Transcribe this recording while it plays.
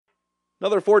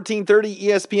Another 14:30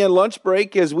 ESPN lunch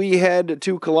break as we head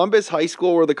to Columbus High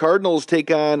School, where the Cardinals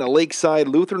take on Lakeside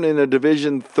Lutheran in a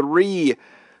Division III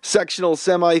sectional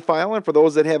semifinal. And for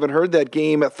those that haven't heard, that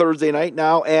game Thursday night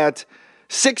now at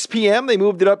 6 p.m. They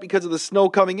moved it up because of the snow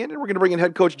coming in, and we're going to bring in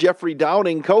head coach Jeffrey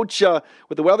Downing. Coach,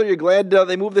 with the weather, you glad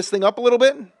they moved this thing up a little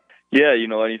bit? Yeah,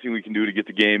 anything we can do to get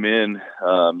the game in.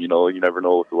 You never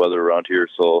know with the weather around here,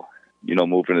 so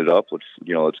moving it up,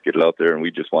 let's get it out there, and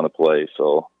we just want to play.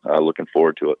 So looking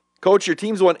forward to it. Coach, your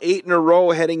team's won 8 in a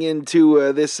row heading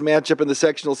into this matchup in the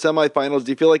sectional semifinals.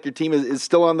 Do you feel like your team is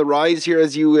still on the rise here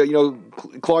as you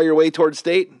claw your way towards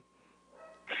state?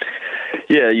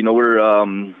 Yeah,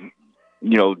 we're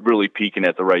really peaking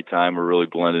at the right time. We're really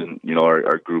blending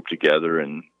our group together,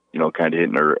 and kind of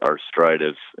hitting our stride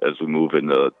as we move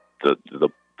into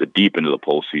the deep into the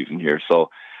postseason here. So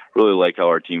really like how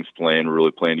our team's playing. We're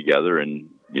really playing together, and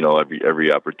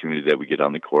every opportunity that we get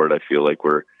on the court, I feel like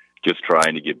we're just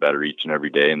trying to get better each and every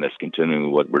day, and that's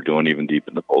continuing what we're doing even deep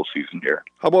in the postseason here.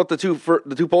 How about the two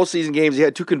postseason games? You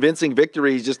had 2 convincing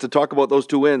victories. Just to talk about those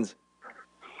 2 wins.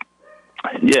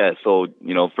 Yeah, so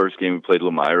first game we played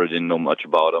Lemira, didn't know much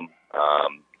about them.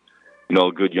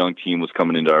 A good young team was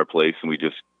coming into our place, and we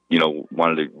just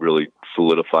wanted to really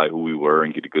solidify who we were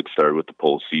and get a good start with the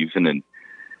postseason. And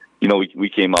we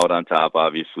came out on top,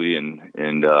 obviously, and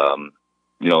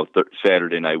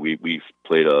Saturday night we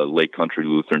played a Lake Country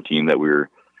Lutheran team that we were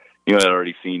had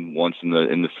already seen once in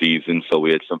the season, so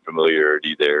we had some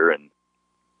familiarity there. And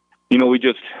we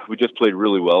just played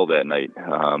really well that night.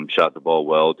 Shot the ball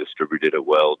well, distributed it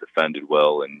well, defended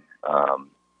well, and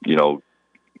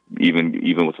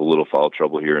even with a little foul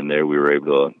trouble here and there, we were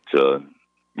able to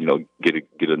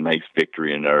get a nice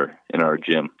victory in our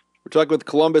gym. We're talking with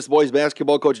Columbus boys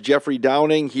basketball coach Jeffrey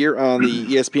Downing here on the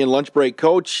ESPN Lunch Break.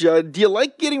 Coach, do you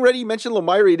like getting ready? You mentioned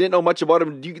Lemira. You didn't know much about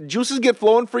him. Do juices get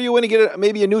flowing for you when you get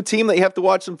maybe a new team that you have to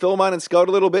watch some film on and scout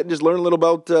a little bit and just learn a little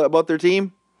about their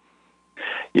team?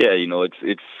 Yeah,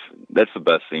 it's that's the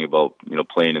best thing about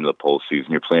playing in the postseason.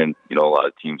 You're playing a lot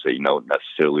of teams that you don't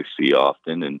necessarily see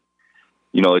often, and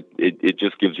it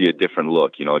just gives you a different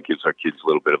look. It gives our kids a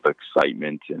little bit of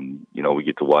excitement, and we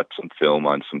get to watch some film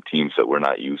on some teams that we're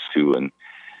not used to, and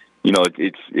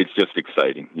it's just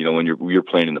exciting. When you're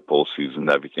playing in the postseason,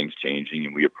 everything's changing,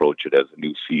 and we approach it as a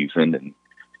new season,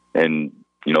 and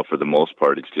for the most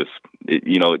part, it's just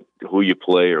who you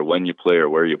play or when you play or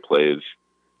where you play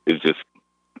is just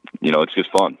it's just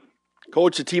fun.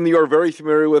 Coach, a team that you are very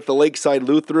familiar with, the Lakeside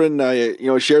Lutheran,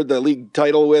 shared the league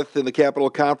title with in the Capital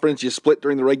Conference. You split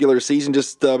during the regular season.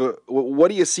 Just what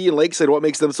do you see in Lakeside? What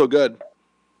makes them so good?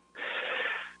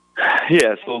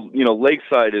 Yeah, so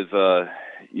Lakeside is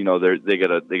they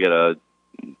got a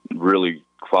really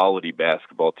quality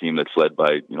basketball team that's led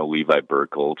by Levi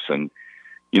Burkholz, and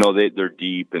they're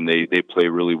deep and they play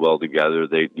really well together.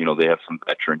 They have some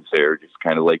veterans there, just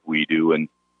kind of like we do, and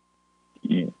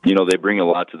they bring a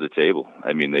lot to the table.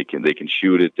 I mean, they can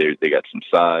shoot it. They got some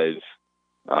size.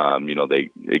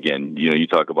 You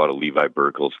talk about a Levi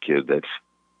Burkholz kid that's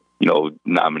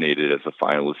nominated as a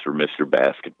finalist for Mr.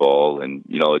 Basketball, and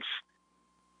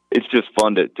it's just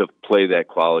fun to play that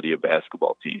quality of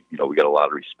basketball team. We got a lot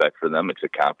of respect for them. It's a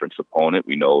conference opponent.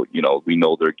 We know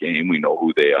their game. We know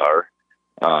who they are.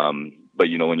 But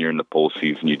when you're in the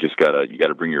postseason, you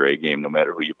gotta bring your A game no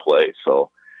matter who you play. So.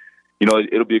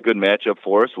 It'll be a good matchup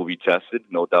for us. We'll be tested,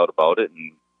 no doubt about it.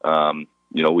 And,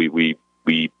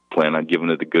 we plan on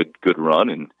giving it a good run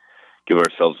and give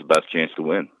ourselves the best chance to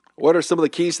win. What are some of the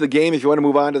keys to the game if you want to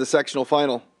move on to the sectional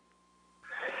final?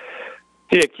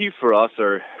 Yeah, keys for us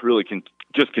are really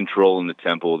just controlling the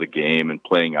tempo of the game and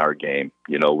playing our game.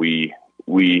 We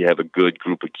have a good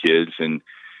group of kids, and,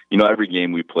 every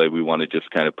game we play, we want to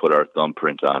just kind of put our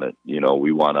thumbprint on it.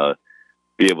 We want to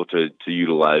be able to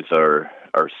utilize our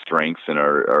strengths and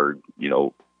our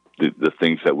the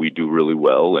things that we do really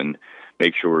well, and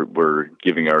make sure we're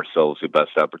giving ourselves the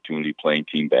best opportunity playing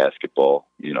team basketball,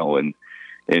 and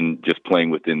just playing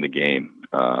within the game.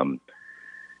 And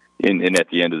at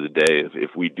the end of the day,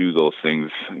 if we do those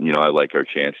things, I like our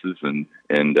chances, and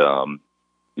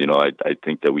I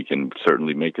think that we can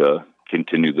certainly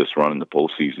continue this run in the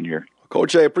postseason here.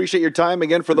 Coach, I appreciate your time.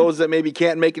 Again, for those that maybe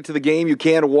can't make it to the game, you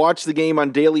can watch the game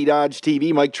on Daily Dodge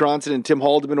TV. Mike Tronson and Tim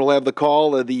Haldeman will have the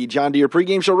call, the John Deere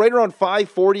pregame show right around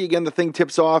 5:40. Again, the thing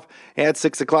tips off at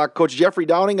 6 o'clock. Coach Jeffrey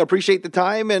Downing, appreciate the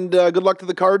time, and good luck to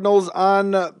the Cardinals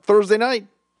on Thursday night.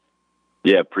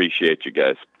 Yeah, appreciate you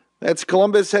guys. That's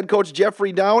Columbus head coach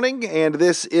Jeffrey Downing, and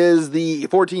this is the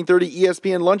 1430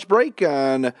 ESPN lunch break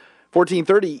on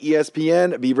 1430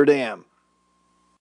 ESPN Beaver Dam.